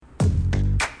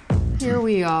Here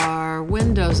we are,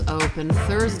 windows open,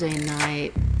 Thursday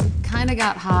night. Kind of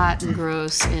got hot and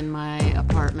gross in my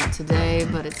apartment today,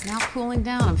 but it's now cooling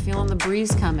down. I'm feeling the breeze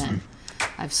come in.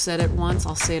 I've said it once,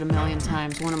 I'll say it a million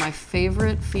times. One of my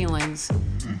favorite feelings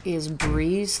is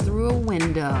breeze through a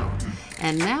window.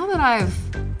 And now that I've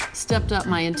stepped up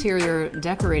my interior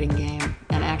decorating game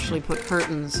and actually put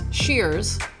curtains,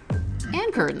 shears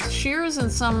in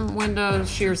some windows,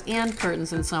 shears and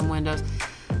curtains in some windows,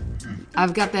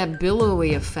 I've got that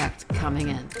billowy effect coming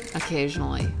in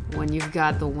occasionally. When you've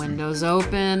got the windows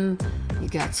open,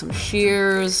 you've got some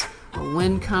shears, the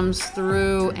wind comes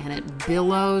through and it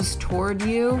billows toward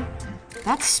you.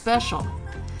 That's special.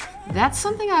 That's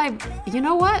something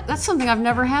that's something I've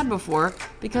never had before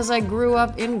because I grew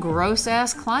up in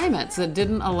gross-ass climates that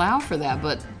didn't allow for that.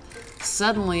 But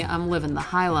suddenly I'm living the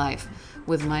high life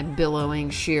with my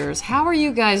billowing shears. How are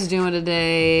you guys doing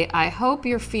today? I hope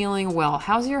you're feeling well.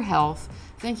 How's your health?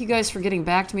 Thank you guys for getting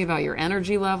back to me about your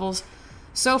energy levels.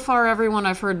 So far, everyone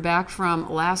I've heard back from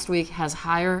last week has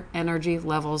higher energy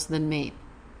levels than me.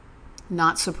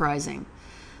 Not surprising.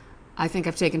 I think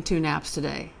I've taken 2 naps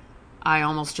today. I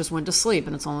almost just went to sleep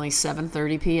and it's only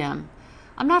 7:30 p.m.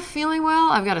 I'm not feeling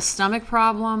well. I've got a stomach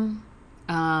problem.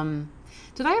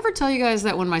 Did I ever tell you guys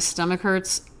that when my stomach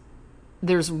hurts,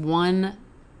 there's one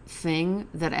thing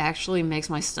that actually makes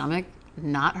my stomach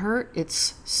not hurt?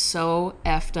 It's so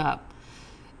effed up.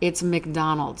 It's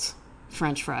McDonald's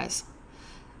French fries.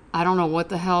 I don't know what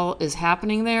the hell is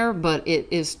happening there, but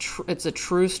it's a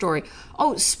true story.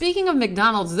 Oh, speaking of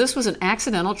McDonald's, this was an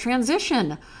accidental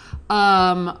transition.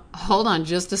 Hold on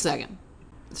just a second.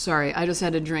 Sorry, I just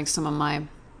had to drink some of my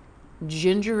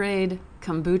gingerade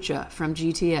kombucha from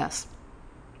GTS.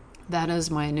 That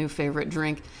is my new favorite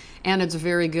drink, and it's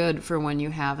very good for when you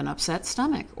have an upset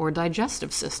stomach or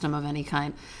digestive system of any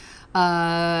kind.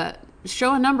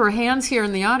 Show a number of hands here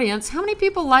in the audience. How many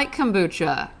people like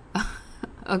kombucha?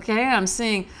 Okay, I'm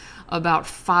seeing about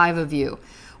 5 of you.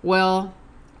 Well,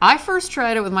 I first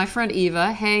tried it with my friend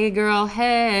Eva. Hey, girl,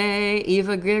 hey,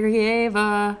 Eva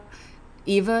Georgieva.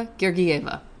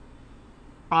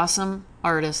 Awesome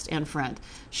artist and friend.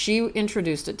 She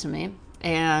introduced it to me.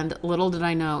 And little did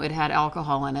I know it had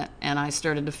alcohol in it, and I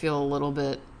started to feel a little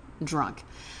bit drunk.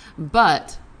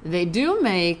 But they do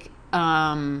make, but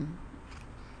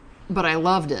I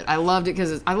loved it. I loved it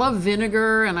because I love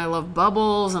vinegar, and I love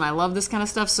bubbles, and I love this kind of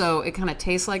stuff, so it kind of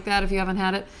tastes like that if you haven't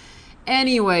had it.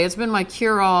 Anyway, it's been my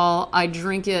cure-all. I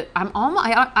drink it. I'm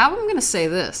going to say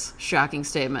this shocking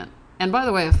statement. And by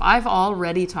the way, if I've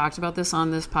already talked about this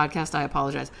on this podcast, I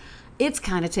apologize. It's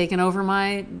kind of taken over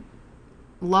my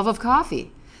love of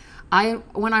coffee.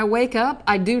 When I wake up,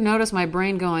 I do notice my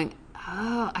brain going,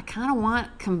 oh, I kind of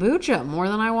want kombucha more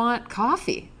than I want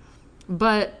coffee.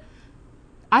 But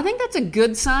I think that's a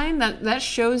good sign. That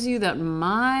shows you that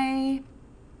my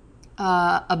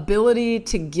ability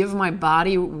to give my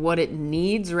body what it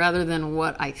needs rather than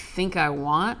what I think I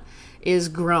want is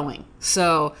growing.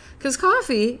 So, because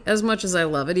coffee, as much as I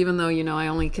love it, even though, I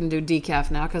only can do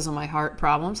decaf now because of my heart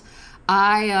problems,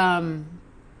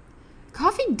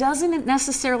 coffee doesn't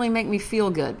necessarily make me feel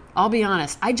good. I'll be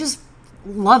honest. I just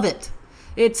love it.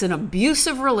 It's an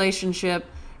abusive relationship,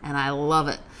 and I love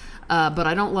it. But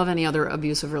I don't love any other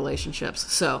abusive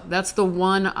relationships. So that's the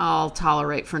one I'll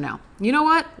tolerate for now. You know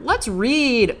what? Let's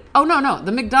read. Oh, no.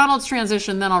 The McDonald's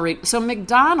transition, then I'll read. So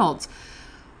McDonald's.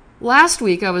 Last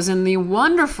week, I was in the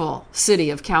wonderful city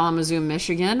of Kalamazoo,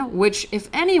 Michigan, which if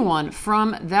anyone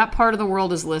from that part of the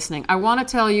world is listening, I want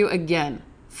to tell you again,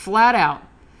 flat out,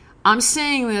 I'm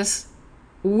saying this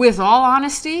with all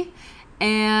honesty,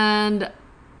 and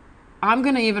I'm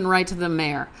going to even write to the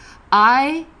mayor.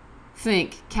 I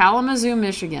think Kalamazoo,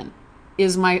 Michigan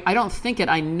I don't think it,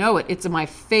 I know it. It's my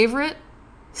favorite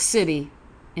city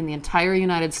in the entire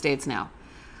United States now.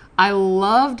 I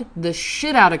loved the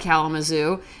shit out of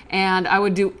Kalamazoo, and I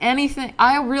would do anything.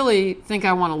 I really think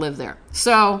I want to live there.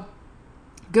 So,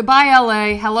 goodbye,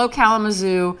 LA. Hello,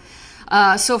 Kalamazoo.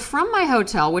 So from my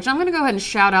hotel, which I'm going to go ahead and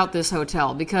shout out this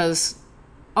hotel because,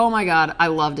 oh my God, I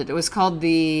loved it. It was called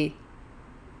the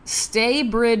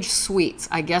Staybridge Suites.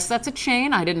 I guess that's a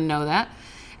chain. I didn't know that.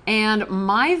 And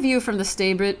my view from the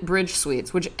Staybridge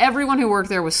Suites, which everyone who worked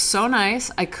there was so nice,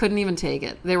 I couldn't even take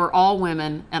it. They were all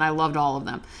women, and I loved all of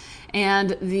them.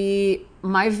 And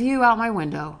my view out my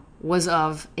window was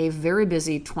of a very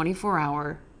busy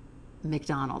 24-hour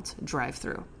McDonald's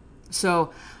drive-thru.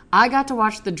 So I got to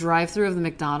watch the drive-thru of the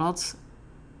McDonald's,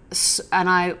 and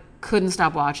I couldn't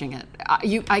stop watching it.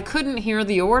 I couldn't hear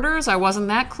the orders. I wasn't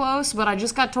that close, but I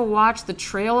just got to watch the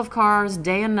trail of cars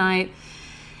day and night.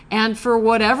 And for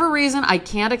whatever reason, I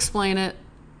can't explain it,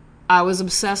 I was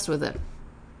obsessed with it.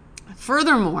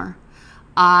 Furthermore,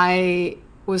 I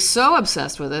was so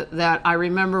obsessed with it that I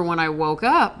remember when I woke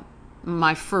up,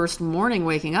 my first morning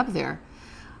waking up there,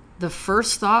 the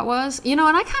first thought was, and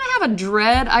I kind of have a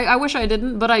dread. I wish I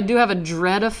didn't, but I do have a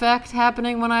dread effect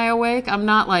happening when I awake. I'm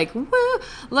not like, woo,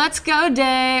 let's go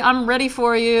day. I'm ready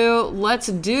for you. Let's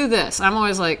do this. I'm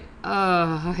always like,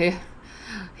 oh,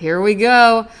 here we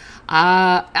go.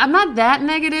 I'm not that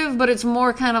negative, but it's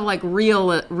more kind of like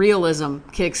realism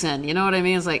kicks in. You know what I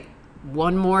mean? It's like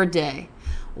one more day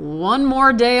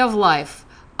of life.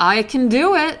 I can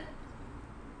do it.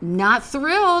 Not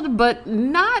thrilled, but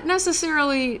not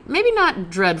necessarily, maybe not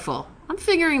dreadful. I'm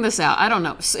figuring this out. I don't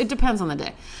know. It depends on the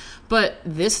day. But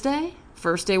this day,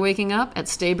 first day waking up at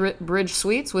Staybridge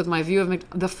Suites with my view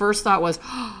of the first thought was,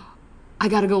 oh, I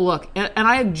got to go look. And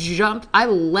I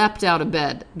leapt out of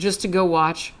bed just to go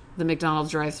watch the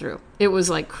McDonald's drive-thru. It was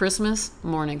like Christmas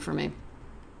morning for me.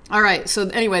 All right, so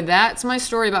anyway, that's my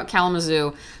story about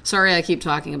Kalamazoo. Sorry I keep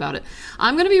talking about it.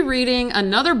 I'm going to be reading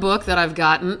another book that I've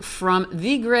gotten from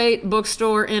the great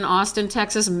bookstore in Austin,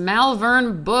 Texas,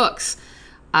 Malvern Books.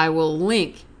 I will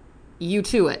link you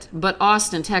to it. But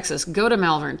Austin, Texas, go to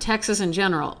Malvern. Texas in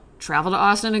general, travel to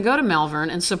Austin and go to Malvern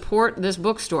and support this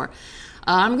bookstore.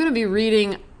 I'm going to be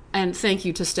reading, and thank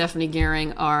you to Stephanie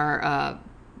Gehring, our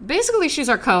basically, she's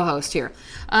our co-host here.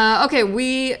 Okay,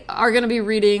 we are going to be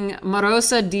reading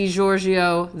Marosa di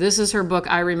Giorgio. This is her book,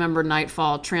 I Remember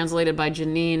Nightfall, translated by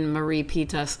Janine Marie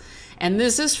Pitas. And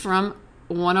this is from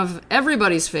one of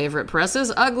everybody's favorite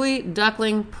presses, Ugly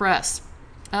Duckling Press.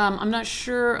 I'm not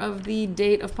sure of the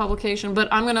date of publication, but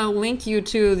I'm going to link you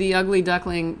to the Ugly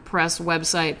Duckling Press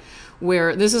website,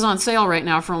 where this is on sale right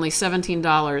now for only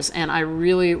 $17, and I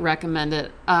really recommend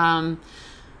it.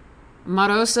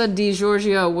 Marosa di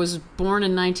Giorgio was born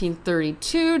in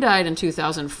 1932, died in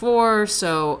 2004,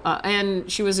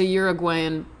 and she was a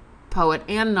Uruguayan poet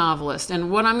and novelist. And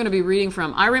what I'm going to be reading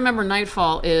from, I Remember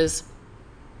Nightfall, is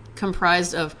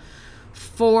comprised of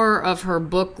 4 of her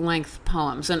book-length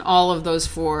poems, and all of those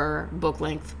 4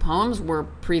 book-length poems were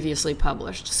previously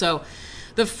published. So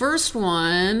the first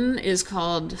one is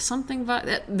called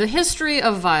The History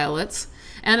of Violets.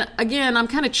 And again, I'm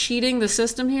kind of cheating the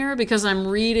system here because I'm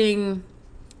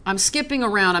skipping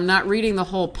around. I'm not reading the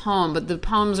whole poem, but the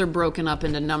poems are broken up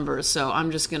into numbers. So I'm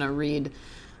just going to read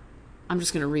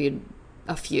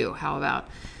a few. How about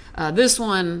this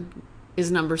one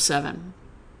is number 7.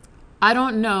 I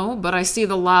don't know, but I see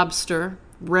the lobster,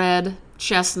 red,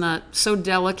 chestnut, so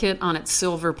delicate on its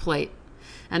silver plate.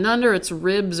 And under its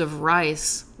ribs of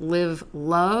rice live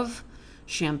love,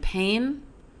 champagne,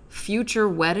 future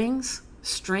weddings,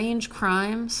 strange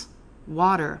crimes,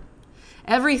 water.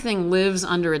 Everything lives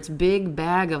under its big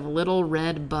bag of little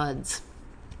red buds.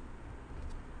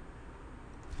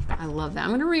 I love that. I'm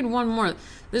going to read one more.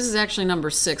 This is actually number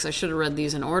 6. I should have read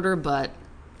these in order, but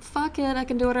fuck it. I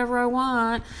can do whatever I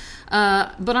want.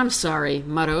 But I'm sorry,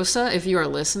 Marosa, if you are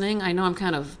listening. I know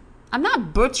I'm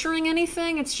not butchering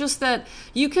anything. It's just that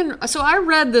you can... So I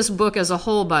read this book as a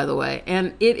whole, by the way,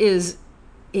 and it is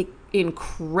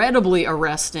incredibly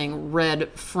arresting, read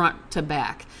front to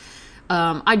back.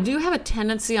 I do have a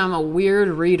tendency, I'm a weird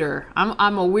reader.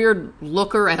 I'm a weird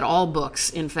looker at all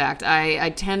books, in fact. I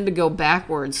tend to go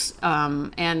backwards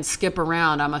and skip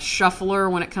around. I'm a shuffler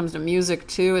when it comes to music,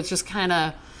 too. It's just kind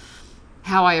of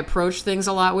how I approach things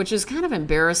a lot, which is kind of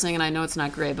embarrassing, and I know it's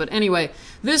not great. But anyway,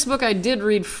 this book I did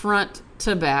read front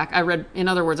to back. I read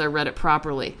it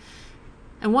properly.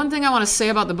 And one thing I want to say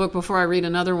about the book before I read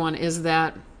another one is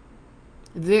that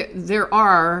there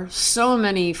are so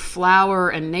many flower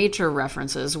and nature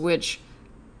references, which,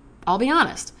 I'll be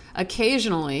honest,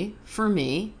 occasionally, for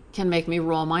me, can make me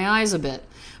roll my eyes a bit.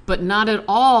 But not at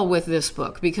all with this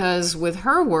book, because with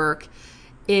her work,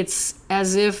 it's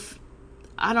as if,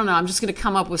 I don't know, I'm just going to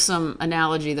come up with some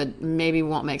analogy that maybe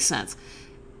won't make sense.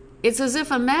 It's as if,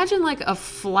 imagine like a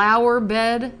flower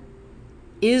bed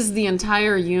is the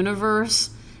entire universe,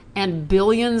 and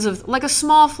billions of, like a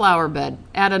small flower bed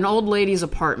at an old lady's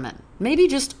apartment, maybe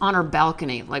just on her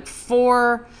balcony, like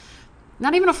 4,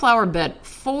 not even a flower bed,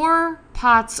 4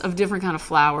 pots of different kind of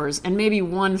flowers, and maybe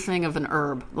 1 thing of an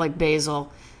herb, like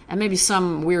basil, and maybe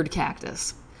some weird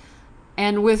cactus.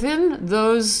 And within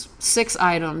those 6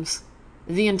 items,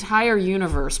 the entire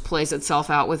universe plays itself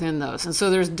out within those. And so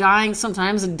there's dying,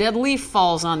 sometimes a dead leaf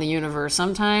falls on the universe,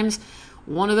 sometimes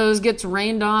one of those gets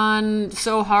rained on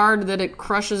so hard that it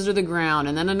crushes to the ground,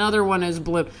 and then another one is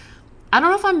blue. I don't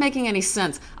know if I'm making any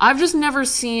sense. I've just never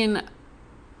seen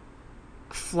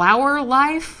flower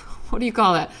life. What do you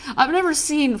call that? I've never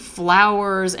seen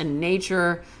flowers and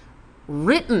nature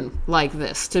written like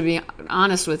this, to be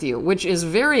honest with you, which is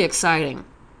very exciting.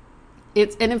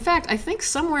 And in fact, I think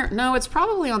somewhere, no, it's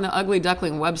probably on the Ugly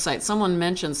Duckling website. Someone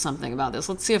mentioned something about this.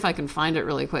 Let's see if I can find it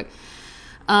really quick.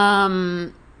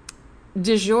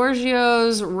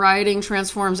 Giorgio's writing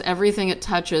transforms everything it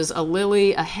touches: a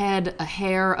lily, a head, a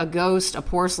hair, a ghost, a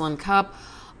porcelain cup.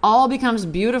 All becomes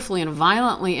beautifully and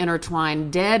violently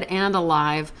intertwined, dead and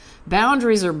alive.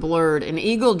 Boundaries are blurred. An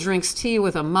eagle drinks tea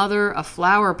with a mother. A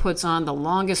flower puts on the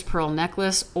longest pearl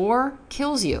necklace or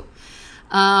kills you.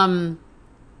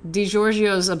 Di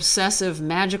Giorgio's obsessive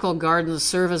magical gardens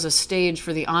serve as a stage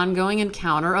for the ongoing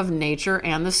encounter of nature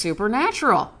and the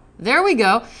supernatural. There we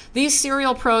go. These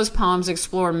serial prose poems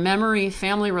explore memory,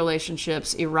 family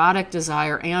relationships, erotic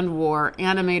desire, and war,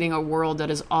 animating a world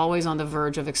that is always on the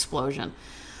verge of explosion.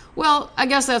 Well, I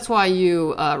guess that's why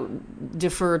you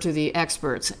defer to the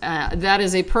experts. That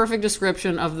is a perfect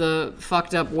description of the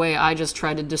fucked up way I just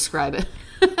tried to describe it.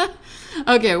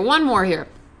 Okay, one more here.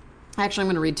 Actually, I'm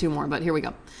going to read two more, but here we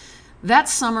go. That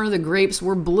summer, the grapes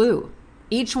were blue,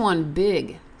 each one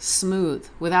big, smooth,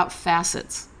 without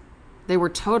facets. They were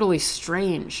totally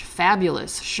strange,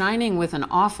 fabulous, shining with an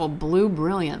awful blue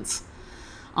brilliance.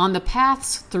 On the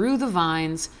paths through the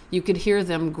vines, you could hear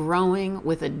them growing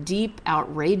with a deep,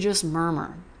 outrageous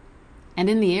murmur. And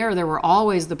in the air, there were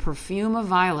always the perfume of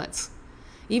violets.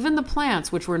 Even the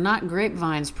plants, which were not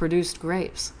grapevines, produced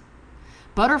grapes.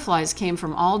 Butterflies came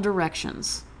from all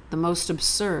directions, the most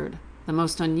absurd, the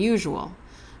most unusual.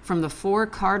 From the 4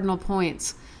 cardinal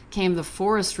points came the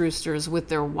forest roosters with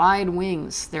their wide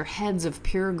wings, their heads of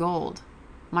pure gold.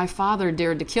 My father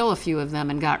dared to kill a few of them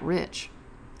and got rich.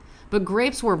 But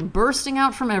grapes were bursting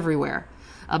out from everywhere.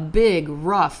 A big,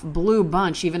 rough, blue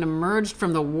bunch even emerged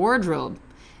from the wardrobe,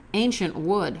 ancient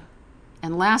wood,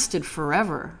 and lasted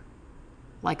forever,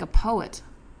 like a poet.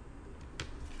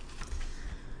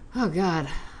 Oh, God.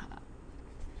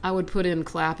 I would put in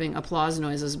clapping applause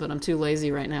noises, but I'm too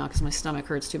lazy right now because my stomach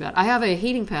hurts too bad. I have a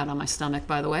heating pad on my stomach,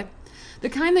 by the way. The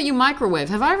kind that you microwave.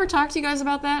 Have I ever talked to you guys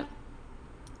about that?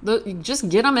 Just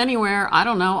get them anywhere. I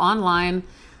don't know, online.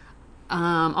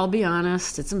 I'll be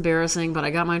honest, it's embarrassing, but I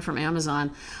got mine from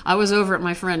Amazon. I was over at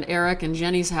my friend Eric and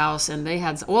Jenny's house, and they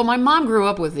had... Well, my mom grew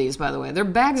up with these, by the way. They're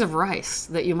bags of rice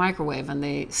that you microwave, and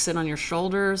they sit on your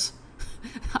shoulders.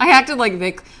 I acted like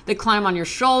they climb on your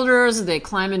shoulders, they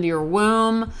climb into your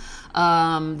womb,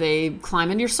 they climb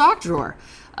into your sock drawer.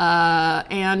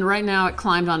 And right now it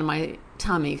climbed onto my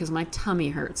tummy because my tummy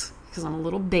hurts because I'm a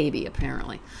little baby,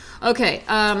 apparently. Okay,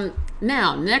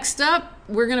 now, next up,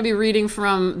 we're going to be reading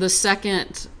from the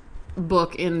second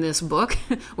book in this book,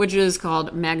 which is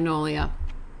called Magnolia.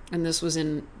 And this was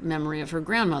in memory of her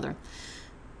grandmother.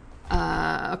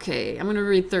 Okay, I'm going to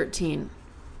read 13.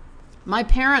 My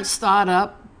parents thought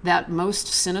up that most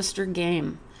sinister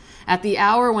game. At the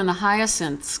hour when the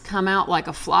hyacinths come out like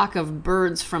a flock of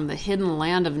birds from the hidden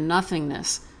land of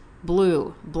nothingness,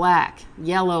 blue, black,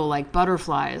 yellow like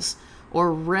butterflies,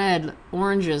 or red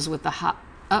oranges with the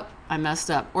I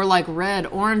messed up. Or like red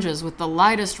oranges with the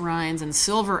lightest rinds and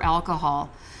silver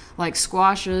alcohol, like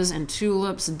squashes and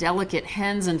tulips, delicate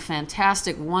hens and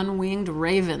fantastic one-winged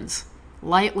ravens,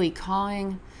 lightly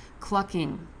cawing,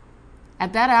 clucking.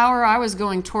 At that hour, I was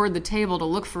going toward the table to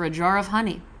look for a jar of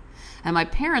honey, and my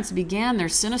parents began their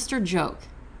sinister joke.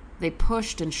 They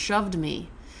pushed and shoved me.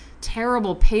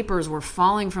 Terrible papers were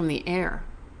falling from the air.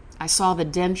 I saw the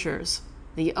dentures,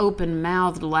 the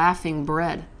open-mouthed laughing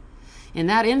bread. In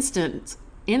that instant,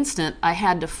 I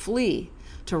had to flee,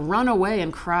 to run away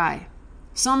and cry.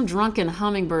 Some drunken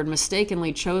hummingbird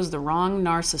mistakenly chose the wrong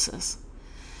Narcissus.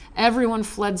 Everyone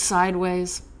fled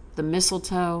sideways, the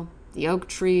mistletoe, the oak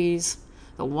trees,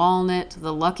 the walnut,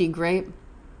 the lucky grape.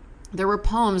 There were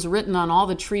poems written on all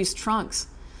the trees' trunks,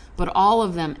 but all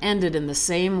of them ended in the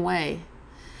same way,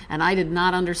 and I did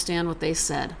not understand what they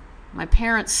said. My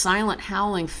parents' silent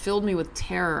howling filled me with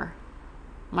terror.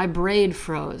 My braid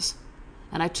froze,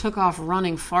 and I took off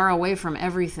running far away from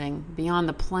everything, beyond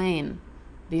the plain,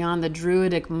 beyond the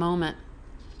druidic moment.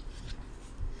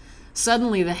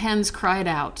 Suddenly the hens cried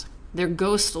out. Their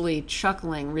ghostly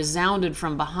chuckling resounded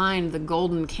from behind the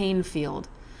golden cane field.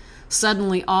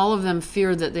 Suddenly all of them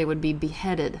feared that they would be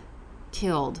beheaded,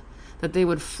 killed, that they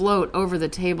would float over the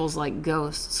tables like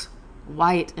ghosts,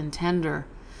 white and tender,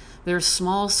 their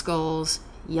small skulls,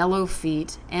 yellow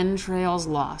feet, entrails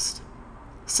lost.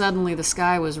 Suddenly the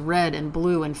sky was red and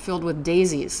blue and filled with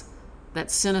daisies,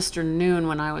 that sinister noon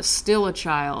when I was still a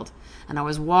child and I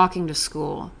was walking to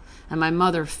school, and my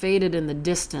mother faded in the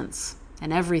distance,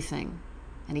 and everything,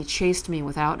 and he chased me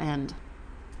without end.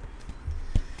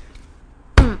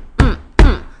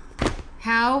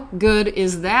 How good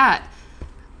is that?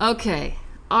 Okay,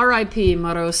 R.I.P.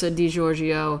 Marosa di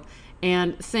Giorgio.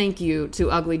 And thank you to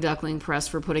Ugly Duckling Press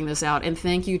for putting this out. And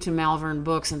thank you to Malvern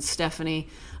Books and Stephanie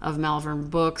of Malvern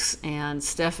Books, and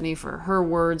Stephanie for her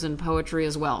words and poetry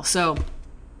as well. So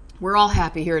we're all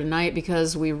happy here tonight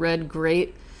because we read a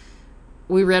great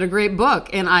book,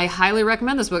 and I highly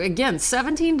recommend this book. Again,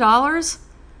 $17?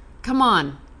 Come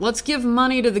on. Let's give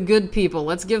money to the good people.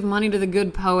 Let's give money to the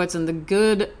good poets and the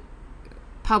good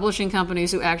publishing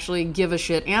companies who actually give a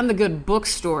shit, and the good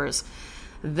bookstores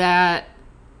that...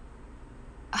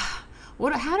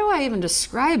 how do I even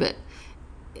describe it?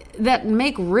 That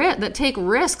take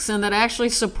risks and that actually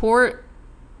support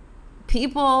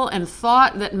people and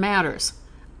thought that matters.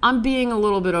 I'm being a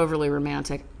little bit overly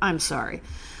romantic. I'm sorry.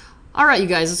 All right, you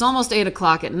guys, it's almost 8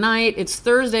 o'clock at night. It's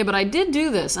Thursday, but I did do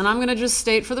this, and I'm going to just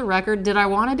state for the record, did I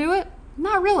want to do it?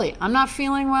 Not really. I'm not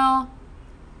feeling well.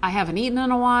 I haven't eaten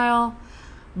in a while,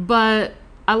 but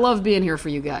I love being here for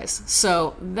you guys.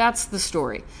 So that's the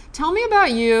story. Tell me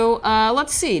about you.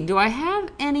 Let's see. Do I have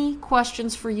any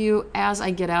questions for you as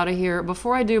I get out of here?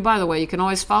 Before I do, by the way, you can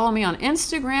always follow me on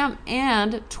Instagram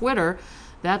and Twitter.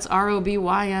 That's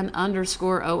ROBYN_ONEIL.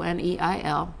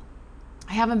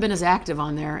 I haven't been as active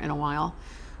on there in a while,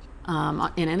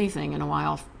 in anything in a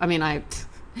while. I mean,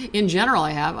 in general,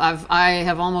 I have. I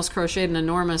have almost crocheted an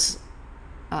enormous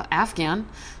Afghan,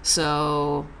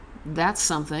 so that's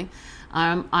something.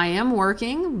 I am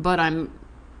working, but I'm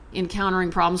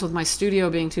encountering problems with my studio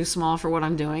being too small for what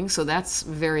I'm doing, so that's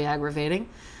very aggravating.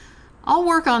 I'll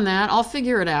work on that. I'll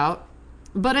figure it out.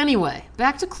 But anyway,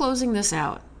 back to closing this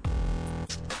out.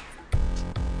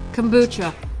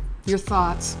 Kombucha, your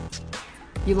thoughts.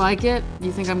 You like it?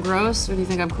 You think I'm gross, or do you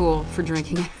think I'm cool for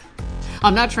drinking it?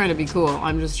 I'm not trying to be cool.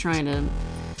 I'm just trying to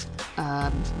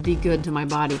be good to my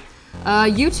body.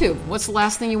 YouTube. What's the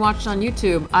last thing you watched on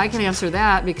YouTube? I can answer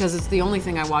that because it's the only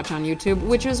thing I watch on YouTube,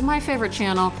 which is my favorite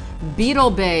channel,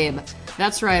 Beetle Babe.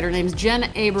 That's right. Her name's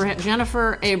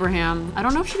Jennifer Abraham. I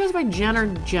don't know if she goes by Jen or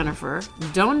Jennifer.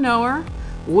 Don't know her.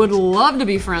 Would love to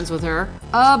be friends with her.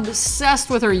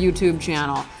 Obsessed with her YouTube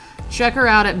channel. Check her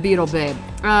out at Beetle Babe.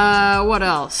 What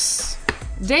else?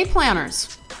 Day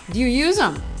planners. Do you use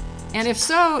them? And if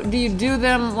so, do you do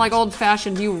them like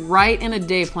old-fashioned? Do you write in a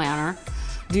day planner?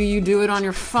 Do you do it on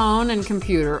your phone and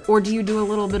computer? Or do you do a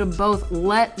little bit of both?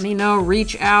 Let me know.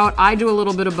 Reach out. I do a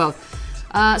little bit of both.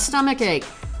 Stomach ache.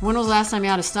 When was the last time you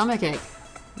had a stomach ache?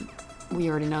 We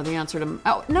already know the answer to...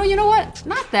 Oh, no, you know what?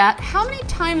 Not that. How many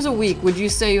times a week would you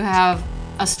say you have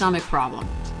a stomach problem?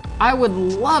 I would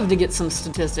love to get some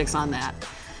statistics on that.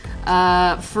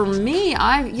 For me,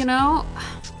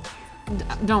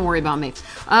 don't worry about me.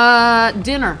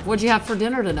 Dinner. What'd you have for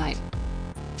dinner tonight?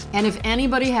 And if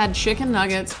anybody had chicken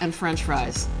nuggets and French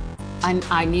fries,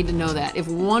 I need to know that. If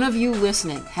one of you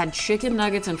listening had chicken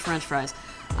nuggets and French fries,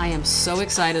 I am so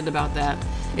excited about that.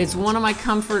 It's one of my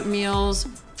comfort meals.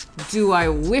 Do I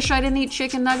wish I didn't eat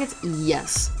chicken nuggets?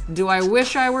 Yes. Do I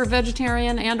wish I were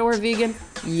vegetarian and or vegan?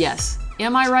 Yes.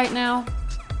 Am I right now?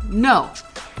 No.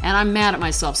 And I'm mad at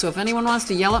myself. So if anyone wants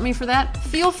to yell at me for that,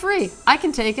 feel free. I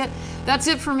can take it. That's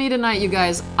it for me tonight, you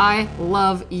guys. I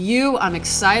love you. I'm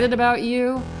excited about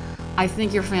you. I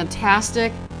think you're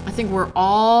fantastic. I think we're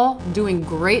all doing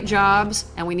great jobs,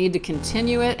 and we need to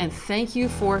continue it. And thank you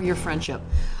for your friendship.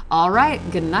 All right.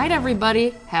 Good night,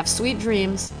 everybody. Have sweet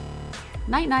dreams.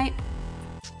 Night, night.